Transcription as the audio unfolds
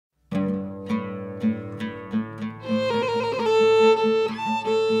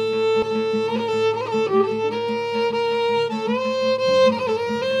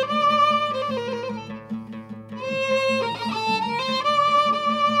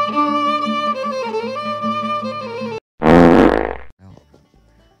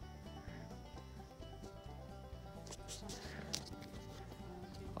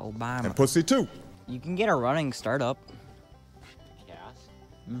bomb. And pussy too. You can get a running startup. Yes.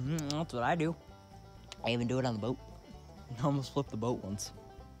 That's what I do. I even do it on the boat. I almost flipped the boat once.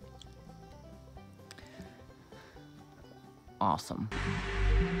 Awesome.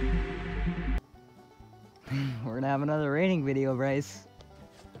 We're gonna have another raining video, Bryce.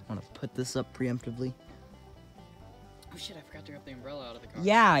 I'm gonna put this up preemptively. Oh shit, I forgot to grab the umbrella out of the car.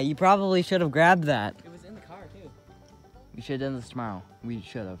 Yeah, you probably should have grabbed that. It was in the car, too. We should have done this tomorrow. We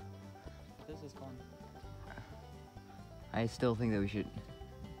should have. This is fun. I still think that we should.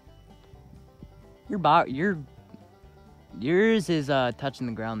 Yours is touching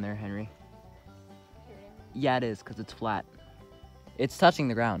the ground there, Henry. Yeah, it is, because it's flat. It's touching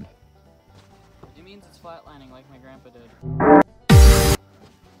the ground. It means it's flatlining like my grandpa did.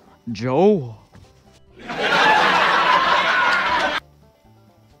 Joe.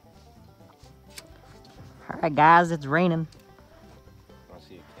 Alright guys, it's raining. Want to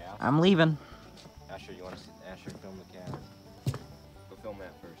see a calf? I'm leaving. Asher, you want to see Asher film the calf? Go film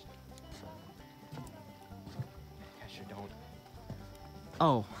that first. Asher, don't.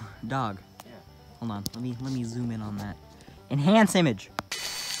 Oh, dog. Yeah. Hold on, let me zoom in on that. Enhance image.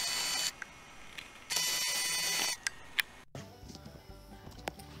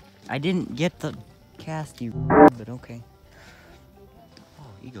 I didn't get the cast, you but okay.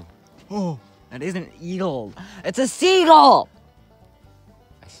 Oh, eagle. Oh, that isn't an eagle. It's a seagull!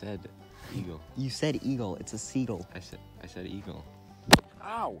 I said eagle. You said eagle, it's a seagull. I said eagle.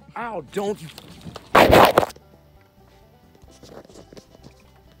 Ow, ow, don't.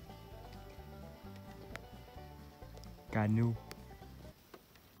 God knew.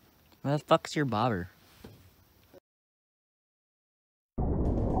 Where the fuck's your bobber?